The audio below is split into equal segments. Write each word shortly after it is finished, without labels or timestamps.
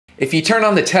If you turn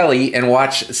on the telly and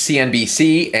watch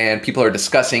CNBC and people are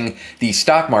discussing the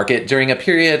stock market during a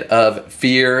period of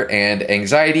fear and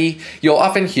anxiety, you'll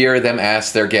often hear them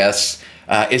ask their guests,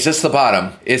 is this the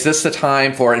bottom? Is this the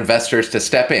time for investors to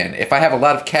step in? If I have a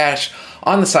lot of cash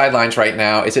on the sidelines right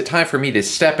now, is it time for me to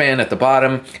step in at the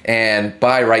bottom and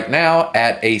buy right now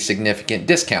at a significant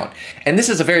discount? And this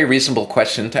is a very reasonable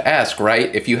question to ask,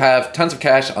 right? If you have tons of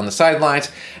cash on the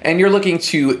sidelines and you're looking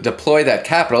to deploy that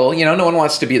capital, you know, no one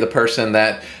wants to be the person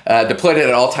that deployed it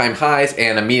at all-time highs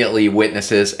and immediately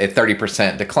witnesses a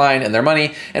 30% decline in their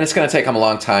money, and it's gonna take them a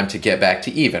long time to get back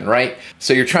to even, right?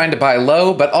 So you're trying to buy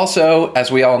low, but also,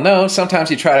 as we all know, sometimes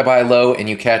you try to buy low and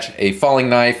you catch a falling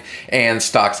knife and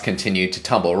stocks continue to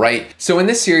tumble, right? So in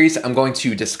this series, I'm going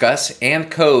to discuss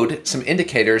and code some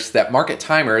indicators that market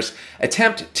timers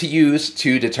attempt to use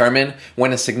to determine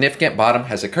when a significant bottom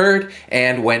has occurred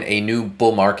and when a new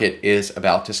bull market is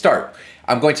about to start.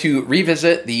 I'm going to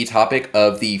revisit the topic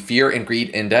of the Fear and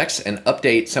Greed Index and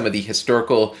update some of the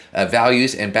historical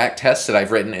values and back tests that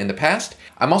I've written in the past.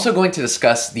 I'm also going to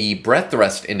discuss the breadth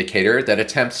thrust indicator that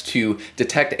attempts to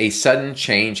detect a sudden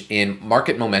change in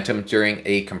market momentum during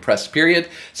a compressed period.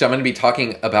 So I'm going to be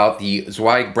talking about the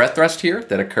Zweig breadth thrust here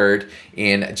that occurred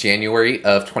in January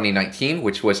of 2019,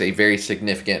 which was a very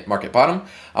significant market bottom.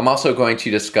 I'm also going to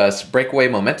discuss breakaway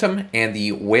momentum and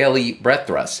the Whaley breadth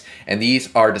thrust. And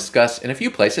these are discussed in a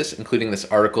few places, including this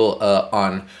article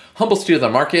on Humble Stew of the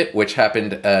Market, which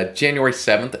happened January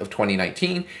 7th of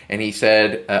 2019. And he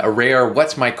said, a rare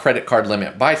what's my credit card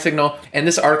limit buy signal. And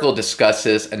this article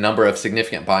discusses a number of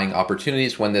significant buying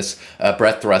opportunities when this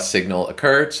breadth thrust signal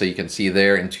occurred. So you can see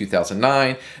there in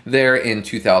 2009, there in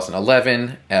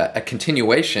 2011, a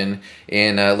continuation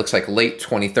in looks like late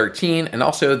 2013, and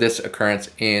also this occurrence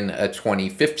in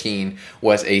 2015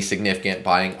 was a significant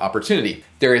buying opportunity.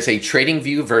 There is a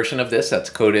TradingView version of this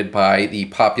that's coded by the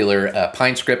popular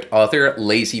PineScript author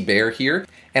Lazy Bear here.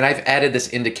 And I've added this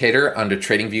indicator under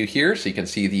TradingView here, so you can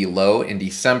see the low in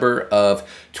December of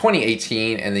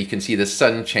 2018, and then you can see the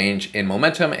sudden change in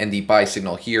momentum and the buy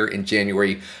signal here in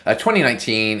January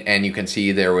 2019, and you can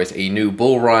see there was a new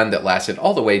bull run that lasted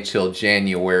all the way till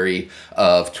January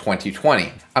of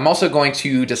 2020. I'm also going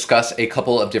to discuss a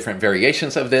couple of different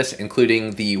variations of this,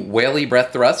 including the Whaley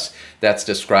breadth thrust that's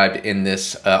described in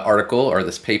this article or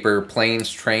this paper, Planes,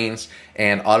 Trains,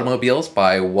 and Automobiles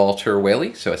by Walter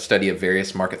Whaley, so a study of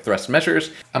various market thrust measures.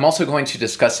 I'm also going to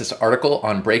discuss this article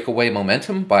on breakaway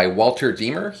momentum by Walter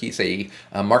Deemer. He's a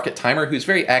market timer who's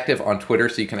very active on Twitter,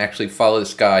 so you can actually follow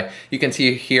this guy. You can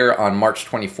see here on March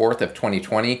 24th of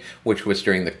 2020, which was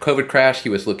during the COVID crash, he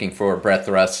was looking for breadth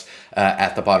thrusts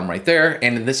at the bottom right there.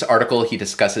 And in this article, he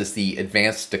discusses the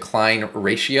advanced decline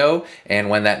ratio and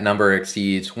when that number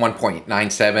exceeds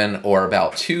 1.97 or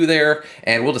about 2 there,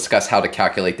 and we'll discuss how to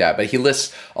calculate that. But he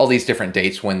lists all these different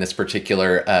dates when this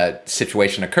particular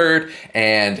situation occurred,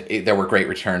 and there were great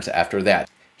returns after that.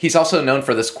 He's also known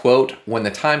for this quote, when the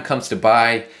time comes to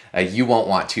buy, you won't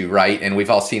want to, right? And we've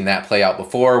all seen that play out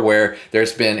before where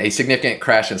there's been a significant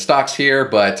crash in stocks here,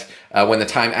 but when the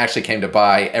time actually came to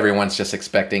buy, everyone's just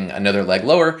expecting another leg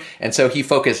lower. And so he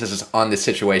focuses on this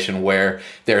situation where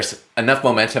there's enough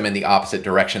momentum in the opposite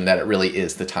direction that it really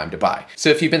is the time to buy. So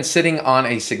if you've been sitting on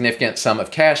a significant sum of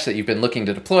cash that you've been looking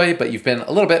to deploy, but you've been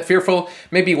a little bit fearful,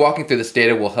 maybe walking through this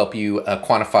data will help you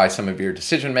quantify some of your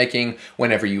decision making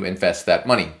whenever you invest that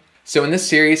money. So in this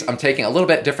series, I'm taking a little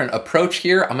bit different approach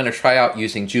here. I'm going to try out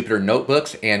using Jupyter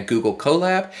Notebooks and Google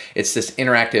Colab. It's this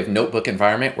interactive notebook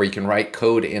environment where you can write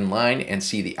code in line and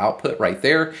see the output right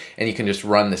there, and you can just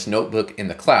run this notebook in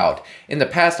the cloud. In the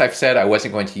past, I've said I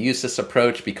wasn't going to use this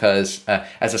approach because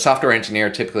as a software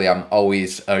engineer, typically I'm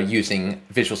always using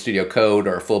Visual Studio Code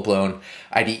or a full-blown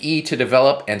IDE to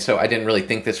develop, and so I didn't really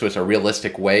think this was a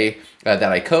realistic way that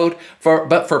I code.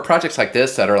 But for projects like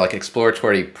this that are like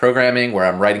exploratory programming where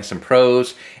I'm writing some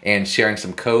prose and sharing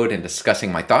some code and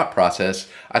discussing my thought process,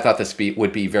 I thought this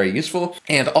would be very useful.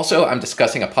 And also I'm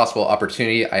discussing a possible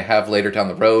opportunity I have later down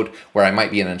the road where I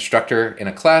might be an instructor in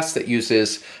a class that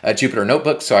uses Jupyter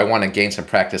Notebooks, so I want to gain some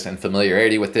practice and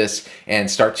familiarity with this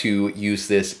and start to use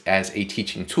this as a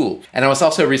teaching tool. And I was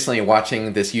also recently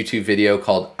watching this YouTube video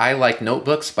called I Like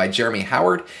Notebooks by Jeremy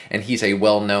Howard, and he's a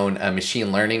well-known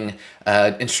machine learning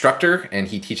instructor, and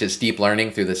he teaches deep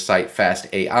learning through the site Fast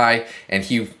AI, and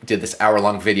he did this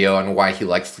hour-long video on why he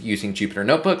likes using Jupyter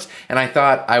Notebooks, and I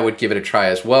thought I would give it a try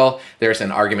as well. There's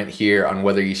an argument here on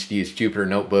whether you should use Jupyter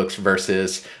Notebooks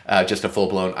versus just a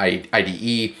full-blown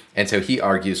IDE, and so he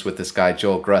argues with this guy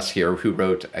Joel Gruss here, who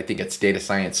wrote, I think it's Data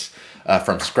Science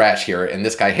from scratch here. And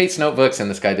this guy hates notebooks, and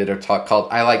this guy did a talk called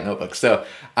I Like Notebooks. So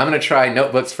I'm going to try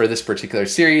notebooks for this particular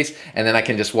series, and then I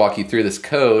can just walk you through this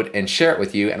code and share it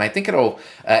with you. And I think it'll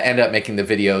end up making the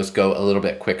videos go a little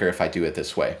bit quicker if I do it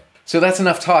this way. So that's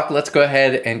enough talk. Let's go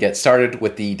ahead and get started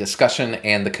with the discussion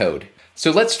and the code. So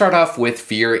let's start off with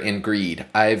fear and greed.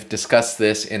 I've discussed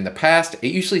this in the past. It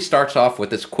usually starts off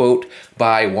with this quote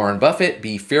by Warren Buffett: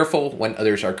 be fearful when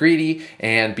others are greedy,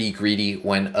 and be greedy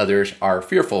when others are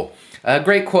fearful. A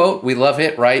great quote, we love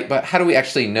it, right? But how do we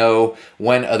actually know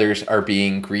when others are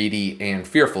being greedy and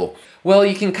fearful? Well,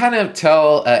 you can kind of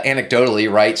tell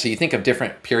anecdotally, right? So you think of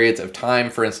different periods of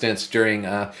time. For instance, during,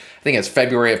 I think it's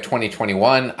February of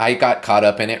 2021, I got caught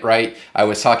up in it, right? I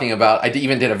was talking about, I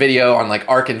even did a video on like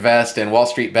ARK Invest and Wall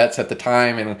Street Bets at the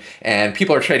time, and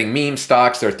people are trading meme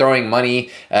stocks. They're throwing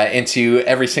money into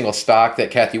every single stock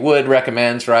that Kathy Wood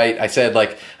recommends, right? I said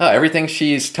like, oh, everything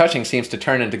she's touching seems to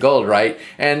turn into gold, right?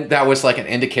 And that was like an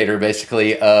indicator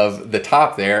basically of the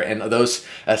top there, and those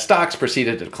stocks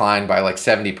proceeded to decline by like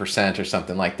 70% or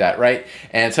something like that, right?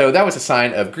 And so that was a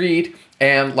sign of greed.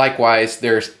 And likewise,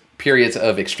 there's periods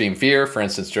of extreme fear, for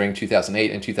instance, during 2008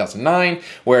 and 2009,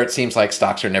 where it seems like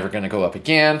stocks are never going to go up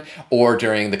again, or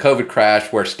during the COVID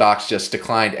crash, where stocks just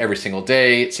declined every single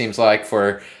day, it seems like,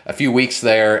 for a few weeks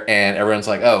there, and everyone's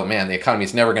like, oh man, the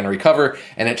economy's never going to recover,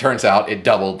 and it turns out it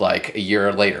doubled like a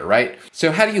year later, right?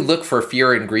 So how do you look for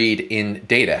fear and greed in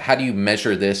data? How do you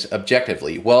measure this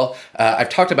objectively? Well, I've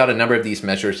talked about a number of these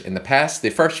measures in the past. The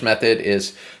first method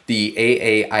is the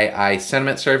AAII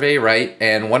sentiment survey, right?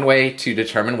 And one way to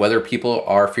determine whether people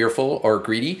are fearful or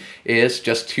greedy is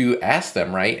just to ask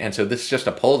them, right? And so this is just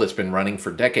a poll that's been running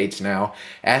for decades now,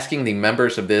 asking the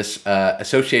members of this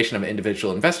Association of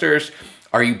Individual Investors,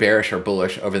 are you bearish or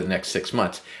bullish over the next 6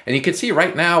 months? And you can see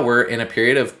right now we're in a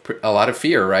period of a lot of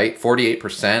fear, right?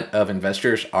 48% of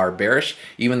investors are bearish,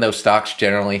 even though stocks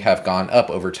generally have gone up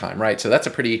over time, right? So that's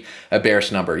a pretty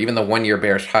bearish number. Even the 1 year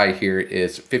bearish high here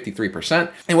is 53%.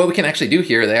 And what we can actually do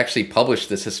here, they actually publish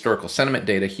this historical sentiment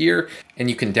data here, and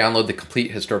you can download the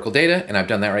complete historical data, and I've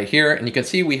done that right here. And you can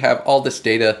see we have all this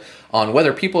data on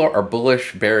whether people are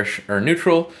bullish, bearish, or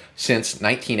neutral since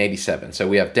 1987. So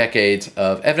we have decades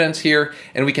of evidence here,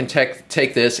 and we can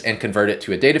take this and convert it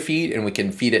to a data feed, and we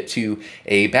can feed it to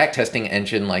a backtesting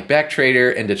engine like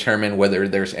Backtrader and determine whether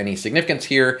there's any significance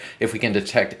here, if we can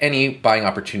detect any buying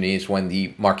opportunities when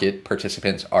the market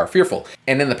participants are fearful.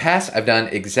 And in the past, I've done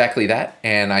exactly that,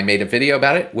 and I made a video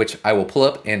about it, which I will pull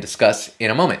up and discuss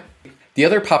in a moment. The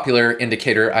other popular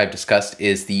indicator I've discussed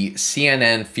is the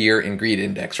CNN Fear and Greed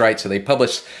Index, right? So they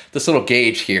publish this little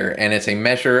gauge here, and it's a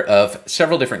measure of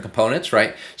several different components,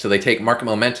 right? So they take market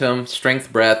momentum,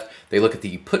 strength, breadth, they look at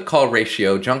the put-call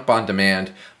ratio, junk bond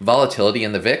demand, volatility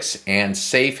in the VIX, and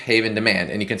safe haven demand.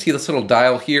 And you can see this little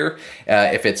dial here.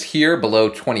 If it's here below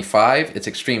 25, it's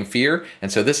extreme fear.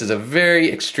 And so this is a very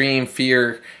extreme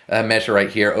fear measure right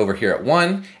here, over here at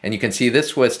 1. And you can see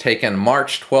this was taken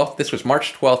March 12th. This was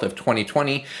March 12th of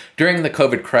 2020 during the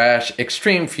COVID crash,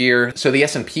 extreme fear. So the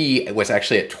S&P was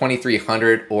actually at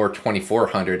 2,300 or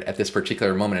 2,400 at this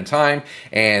particular moment in time.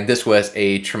 And this was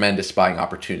a tremendous buying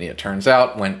opportunity, it turns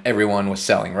out, when everyone was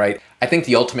selling, right? I think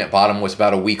the ultimate bottom was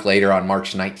about a week later on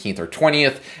March 19th or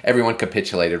 20th. Everyone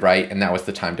capitulated, right? And that was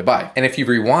the time to buy. And if you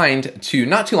rewind to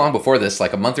not too long before this,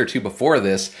 like a month or two before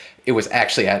this, it was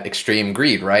actually at extreme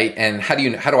greed, right? And how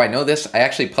do I know this? I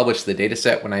actually published the data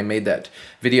set when I made that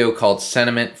video called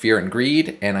Sentiment, Fear, and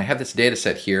Greed. And I have this data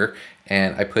set here,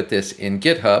 and I put this in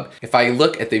GitHub. If I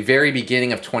look at the very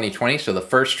beginning of 2020, so the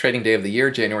first trading day of the year,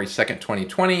 January 2nd,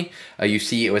 2020, you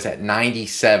see it was at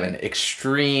 97,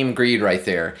 extreme greed right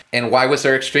there. And why was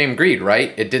there extreme greed,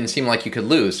 right? It didn't seem like you could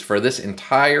lose. For this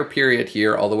entire period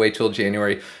here, all the way till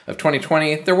January of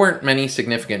 2020, there weren't many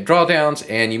significant drawdowns,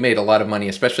 and you made a lot of money,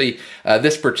 especially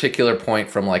this particular point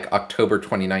from like October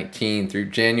 2019 through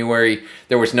January.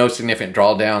 There was no significant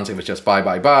drawdowns. It was just buy,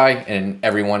 buy, buy, and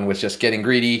everyone was just getting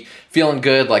greedy, feeling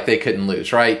good like they couldn't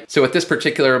lose, right? So at this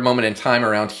particular moment in time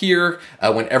around here,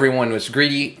 when everyone was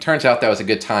greedy, turns out that was a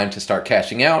good time to start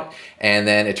cashing out. And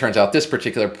then it turns out this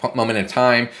particular moment in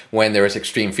time when there was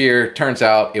extreme fear, turns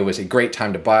out it was a great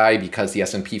time to buy because the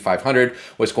S&P 500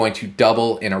 was going to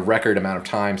double in a record amount of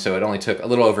time. So it only took a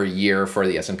little over a year for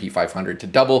the S&P 500 to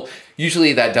double.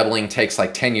 Usually that doubling takes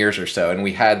like 10 years or so, and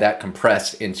we had that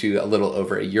compressed into a little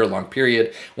over a year-long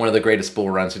period, one of the greatest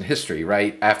bull runs in history,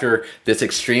 right? After this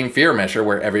extreme fear measure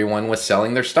where everyone was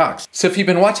selling their stocks. So if you've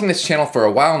been watching this channel for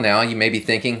a while now, you may be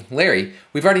thinking, Larry,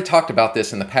 we've already talked about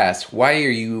this in the past. Why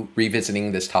are you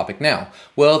revisiting this topic now?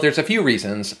 Well, there's a few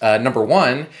reasons. Number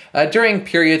one, during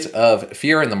periods of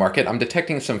fear in the market, I'm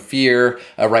detecting some fear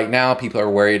right now. People are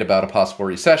worried about a possible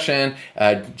recession,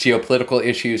 geopolitical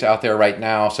issues out there right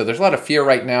now. So there's a lot of fear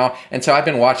right now. And so I've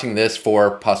been watching this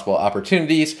for possible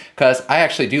opportunities because I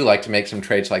actually do like to make some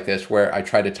trades like this where I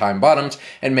try to time bottoms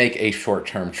and make a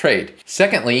short-term trade.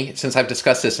 Secondly, since I've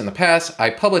discussed this in the past, I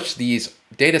publish these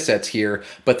data sets here,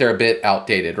 but they're a bit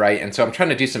outdated, right? And so I'm trying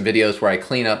to do some videos where I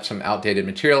clean up some outdated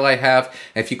material I have.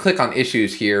 And if you click on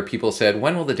issues here, people said,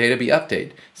 when will the data be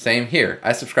updated? Same here.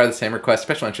 I subscribe to the same request,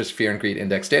 special interest, fear and greed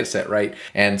index data set, right?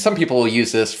 And some people will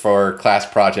use this for class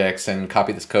projects and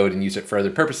copy this code and use it for other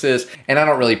purposes. And I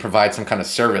don't really provide some kind of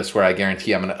service where I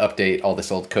guarantee I'm going to update all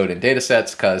this old code and data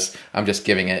sets because I'm just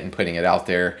giving it and putting it out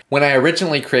there. When I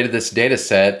originally created this data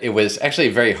set, it was actually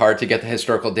very hard to get the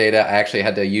historical data. I actually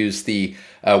had to use the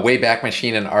Wayback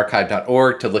Machine and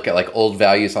archive.org to look at like old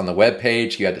values on the web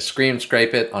page. You had to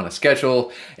scrape it on a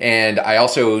schedule. And I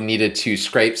also needed to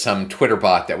scrape some Twitter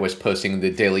bot that was posting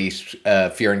the daily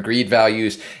fear and greed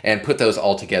values and put those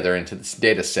all together into this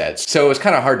data set. So it was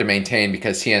kind of hard to maintain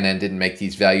because CNN didn't make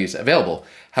these values available.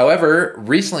 However,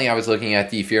 recently I was looking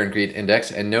at the fear and greed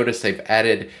index and noticed they've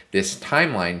added this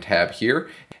timeline tab here.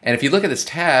 And if you look at this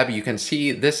tab, you can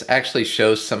see this actually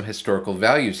shows some historical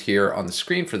values here on the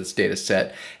screen for this data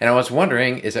set. And I was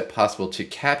wondering, is it possible to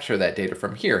capture that data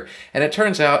from here? And it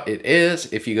turns out it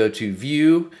is. If you go to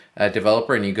View,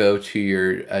 Developer, and you go to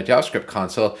your JavaScript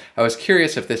console, I was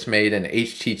curious if this made an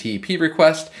HTTP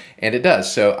request, and it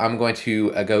does. So I'm going to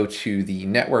go to the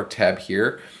Network tab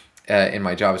here. In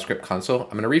my JavaScript console.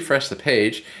 I'm going to refresh the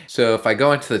page. So if I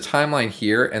go into the timeline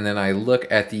here and then I look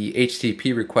at the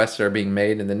HTTP requests that are being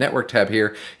made in the network tab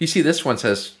here, you see this one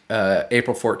says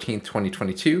April 14th,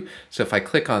 2022. So if I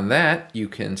click on that, you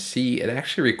can see it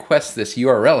actually requests this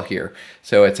URL here.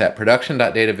 So it's at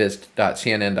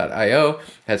production.dataviz.cnn.io. It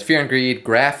has fear and greed,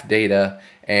 graph data,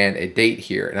 and a date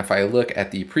here. And if I look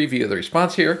at the preview of the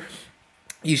response here,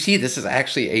 you see this is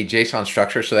actually a JSON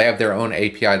structure, so they have their own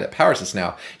API that powers this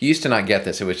now. You used to not get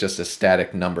this. It was just a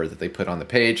static number that they put on the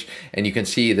page. And you can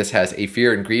see this has a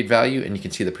fear and greed value, and you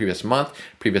can see the previous month,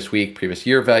 previous week, previous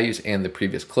year values, and the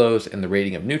previous close, and the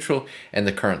rating of neutral, and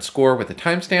the current score with the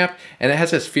timestamp. And it has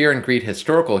this fear and greed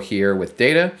historical here with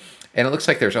data, and it looks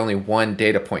like there's only one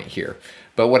data point here.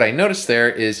 But what I noticed there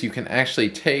is you can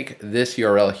actually take this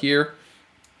URL here,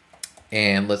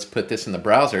 and let's put this in the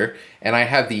browser. And I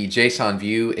have the JSON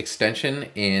view extension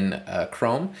in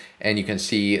Chrome, and you can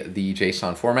see the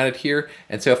JSON formatted here.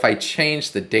 And so if I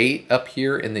change the date up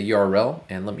here in the URL,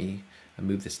 and let me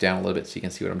move this down a little bit so you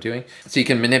can see what I'm doing. So you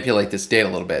can manipulate this date a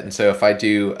little bit. And so if I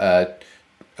do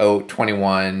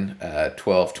 21,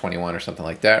 12, 21 or something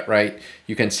like that, right?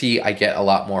 You can see I get a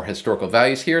lot more historical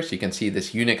values here. So you can see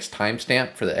this Unix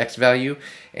timestamp for the X value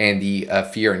and the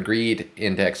fear and greed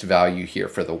index value here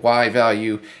for the Y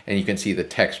value. And you can see the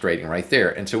text rating right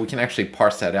there. And so we can actually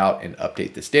parse that out and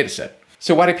update this data set.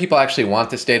 So why do people actually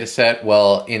want this data set?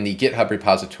 Well, in the GitHub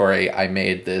repository, I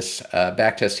made this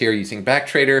backtest here using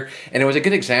Backtrader, and it was a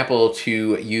good example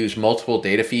to use multiple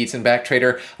data feeds in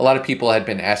Backtrader. A lot of people had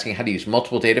been asking how to use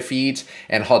multiple data feeds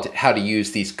and how to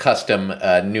use these custom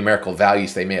numerical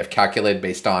values they may have calculated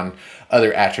based on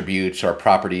other attributes or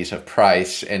properties of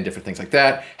price and different things like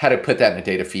that, how to put that in a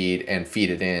data feed and feed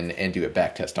it in and do a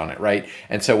backtest on it, right?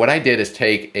 And so what I did is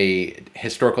take a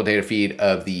historical data feed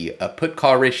of the put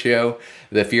call ratio,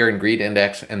 the fear and greed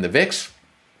index, and the VIX.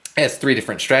 It has 3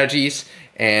 different strategies,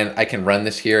 and I can run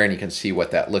this here and you can see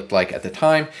what that looked like at the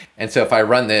time. And so if I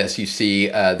run this, you see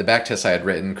the backtest I had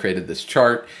written created this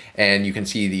chart, and you can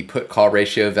see the put call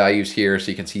ratio values here. So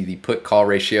you can see the put call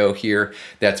ratio here.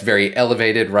 That's very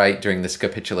elevated, right, during this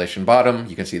capitulation bottom.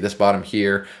 You can see this bottom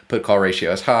here, put call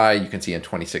ratio is high. You can see in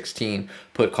 2016,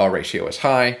 put call ratio is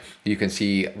high. You can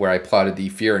see where I plotted the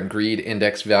fear and greed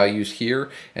index values here.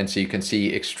 And so you can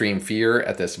see extreme fear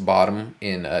at this bottom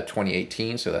in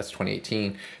 2018. So that's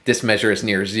 2018. This measure is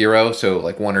near 0. So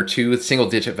like 1 or 2, single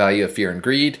digit value of fear and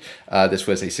greed. This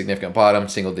was a significant bottom,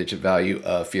 single digit value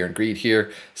of fear and greed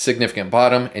here, significant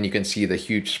bottom, and you can see the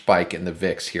huge spike in the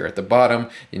VIX here at the bottom,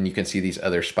 and you can see these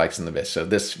other spikes in the VIX. So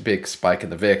this big spike in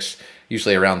the VIX,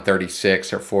 usually around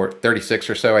 36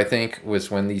 or so, I think, was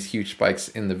when these huge spikes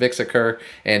in the VIX occur,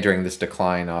 and during this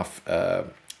decline off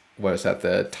was at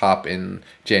the top in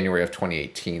January of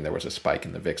 2018. There was a spike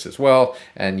in the VIX as well.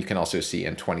 And you can also see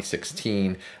in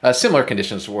 2016, similar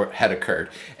conditions had occurred.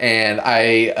 And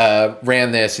I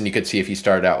ran this, and you could see if you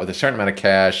started out with a certain amount of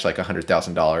cash, like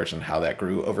 $100,000, and how that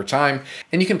grew over time.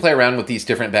 And you can play around with these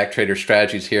different back trader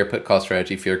strategies here, put call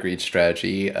strategy, fear greed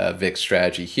strategy, VIX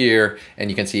strategy here. And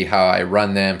you can see how I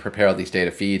run them, prepare all these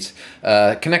data feeds,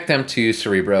 connect them to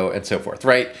Cerebro and so forth,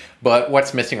 right? But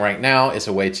what's missing right now is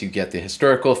a way to get the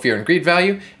historical fear and greed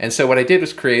value. And so what I did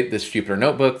was create this Jupyter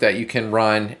notebook that you can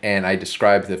run, and I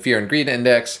described the fear and greed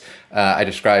index. I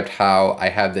described how I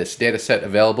have this data set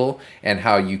available and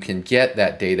how you can get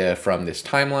that data from this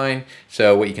timeline.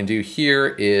 So what you can do here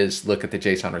is look at the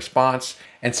JSON response.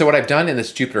 And so what I've done in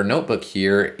this Jupyter notebook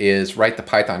here is write the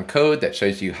Python code that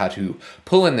shows you how to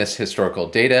pull in this historical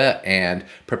data and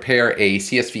prepare a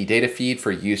CSV data feed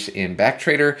for use in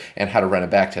Backtrader and how to run a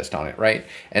backtest on it, right?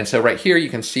 And so right here you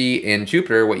can see in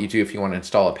Jupyter what you do if you want to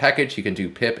install a package. You can do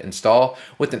pip install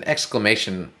with an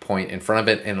exclamation point in front of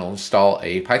it, and it'll install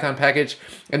a Python package.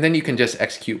 And then you can just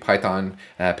execute Python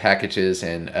packages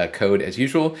and code as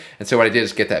usual. And so what I did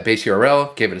is get that base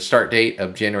URL, gave it a start date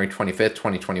of January 25th,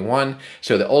 2021.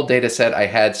 So the old data set I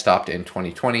had stopped in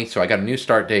 2020. So I got a new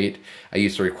start date. I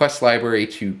used the request library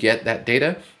to get that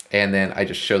data, and then I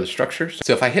just show the structures.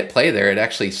 So if I hit play there, it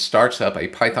actually starts up a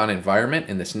Python environment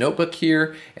in this notebook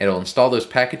here. It'll install those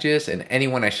packages, and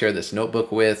anyone I share this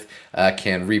notebook with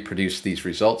can reproduce these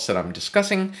results that I'm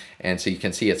discussing. And so you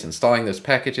can see it's installing those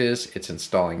packages, it's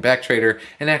installing Backtrader,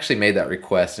 and actually made that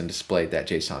request and displayed that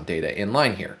JSON data in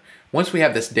line here. Once we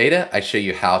have this data, I show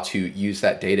you how to use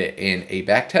that data in a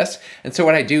backtest. And so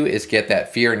what I do is get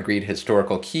that fear and greed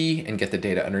historical key and get the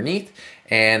data underneath.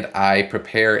 And I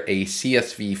prepare a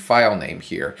CSV file name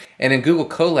here. And in Google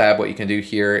Colab, what you can do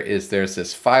here is there's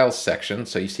this files section.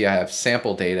 So you see I have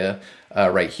sample data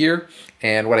right here.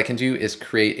 And what I can do is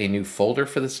create a new folder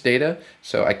for this data.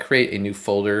 So I create a new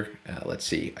folder. Let's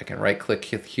see, I can right click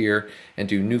here and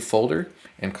do new folder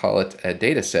and call it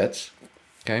datasets.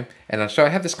 Okay, and so I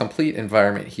have this complete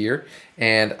environment here,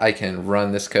 and I can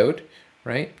run this code,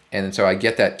 right? And so I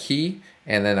get that key,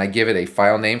 and then I give it a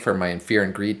file name for my fear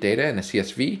and greed data in a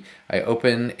CSV. I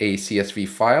open a CSV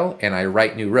file, and I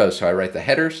write new rows. So I write the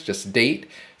headers, just date,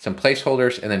 some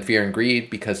placeholders, and then fear and greed,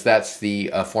 because that's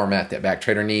the format that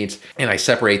Backtrader needs. And I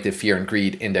separate the fear and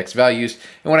greed index values.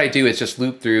 And what I do is just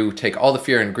loop through, take all the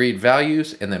fear and greed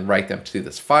values, and then write them to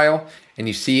this file. And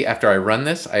you see after I run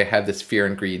this, I have this fear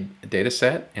and greed data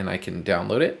set, and I can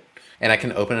download it. And I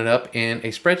can open it up in a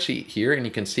spreadsheet here, and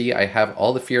you can see I have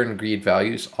all the fear and greed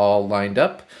values all lined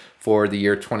up for the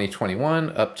year 2021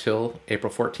 up till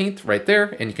April 14th right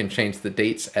there. And you can change the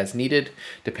dates as needed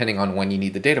depending on when you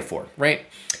need the data for, right?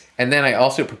 And then I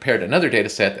also prepared another data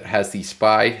set that has the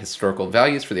SPY historical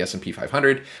values for the S&P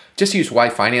 500. Just use Y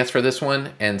Finance for this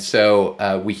one. And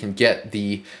so we can get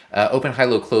the open, high,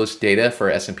 low, close data for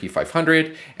S&P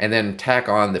 500 and then tack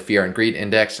on the fear and greed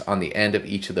index on the end of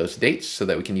each of those dates so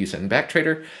that we can use it in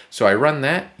Backtrader. So I run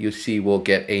that, you see we'll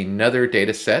get another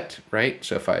data set, right?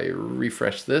 So if I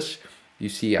refresh this, you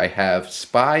see I have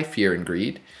SPY fear and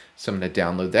greed. So I'm going to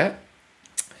download that,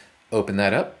 open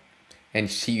that up. And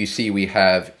you see we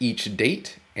have each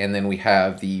date, and then we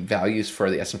have the values for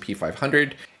the S&P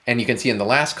 500. And you can see in the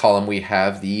last column, we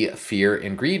have the fear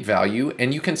and greed value,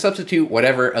 and you can substitute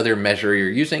whatever other measure you're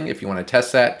using if you want to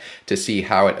test that to see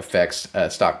how it affects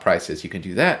stock prices. You can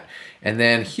do that. And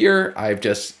then here I've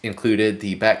just included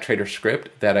the Backtrader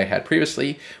script that I had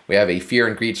previously. We have a fear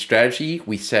and greed strategy.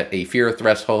 We set a fear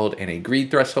threshold and a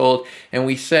greed threshold, and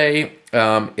we say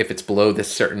if it's below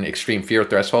this certain extreme fear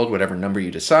threshold, whatever number you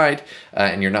decide,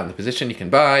 and you're not in the position, you can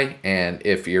buy. And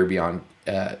if you're beyond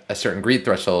a certain greed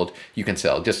threshold, you can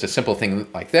sell. Just a simple thing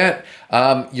like that.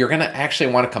 You're going to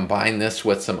actually want to combine this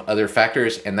with some other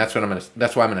factors, and that's why I'm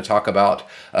going to talk about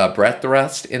breadth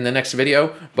thrust in the next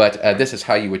video. But this is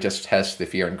how you would just test the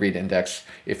fear and greed index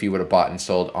if you would have bought and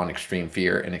sold on extreme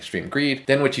fear and extreme greed.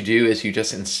 Then what you do is you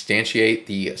just instantiate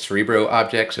the Cerebro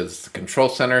object, so it's the control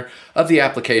center of the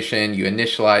application. You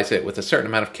initialize it with a certain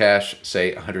amount of cash,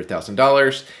 say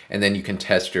 $100,000, and then you can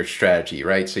test your strategy,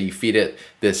 right? So you feed it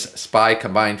this SPY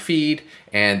combined feed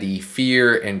and the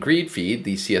fear and greed feed,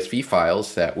 the CSV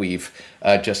files that we've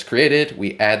just created.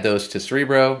 We add those to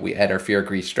Cerebro. We add our fear and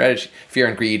greed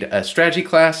strategy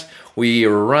class. We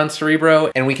run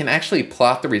Cerebro, and we can actually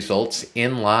plot the results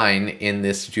in line in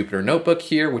this Jupyter notebook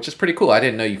here, which is pretty cool. I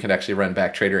didn't know you could actually run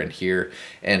Backtrader in here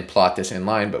and plot this in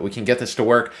line, but we can get this to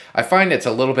work. I find it's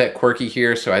a little bit quirky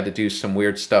here, so I had to do some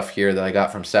weird stuff here that I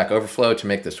got from Stack Overflow to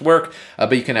make this work,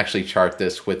 but you can actually chart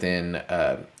this within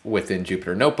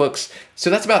Jupyter Notebooks. So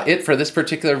that's about it for this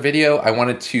particular video. I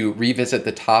wanted to revisit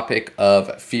the topic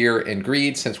of fear and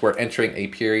greed since we're entering a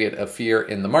period of fear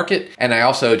in the market. And I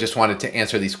also just wanted to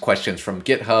answer these questions from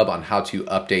GitHub on how to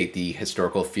update the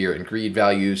historical fear and greed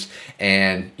values.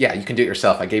 And yeah, you can do it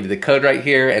yourself. I gave you the code right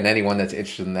here, and anyone that's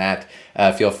interested in that,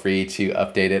 feel free to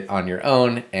update it on your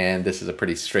own. And this is a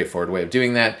pretty straightforward way of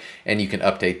doing that. And you can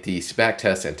update these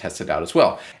backtest and test it out as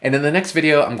well. And in the next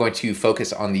video, I'm going to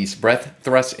focus on these breadth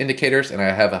thrust indicators, and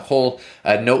I have a whole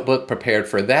notebook prepared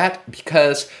for that,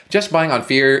 because just buying on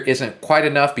fear isn't quite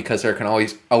enough, because there can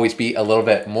always be a little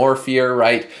bit more fear,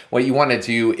 right? What you want to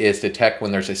do is detect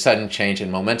when there's a sudden change in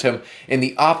momentum in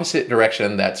the opposite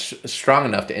direction that's strong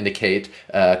enough to indicate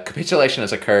capitulation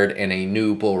has occurred and a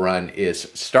new bull run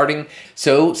is starting.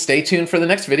 So stay tuned for the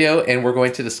next video, and we're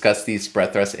going to discuss these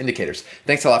breadth thrust indicators.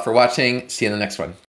 Thanks a lot for watching. See you in the next one.